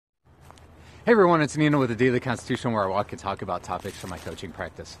Hey everyone, it's Nino with the Daily Constitution, where I walk and talk about topics from my coaching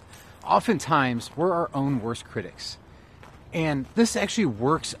practice. Oftentimes, we're our own worst critics. And this actually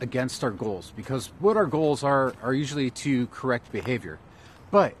works against our goals, because what our goals are usually to correct behavior.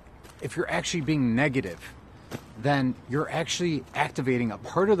 But if you're actually being negative, then you're actually activating a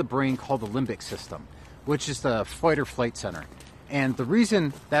part of the brain called the limbic system, which is the fight or flight center. And the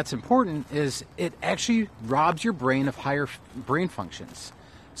reason that's important is it actually robs your brain of higher brain functions.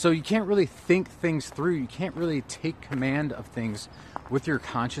 So you can't really think things through. You can't really take command of things with your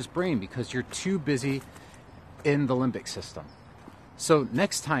conscious brain because you're too busy in the limbic system. So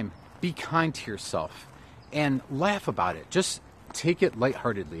next time, be kind to yourself and laugh about it. Just take it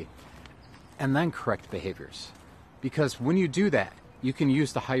lightheartedly and then correct behaviors. Because when you do that, you can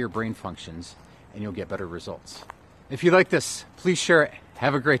use the higher brain functions and you'll get better results. If you like this, please share it.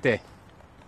 Have a great day.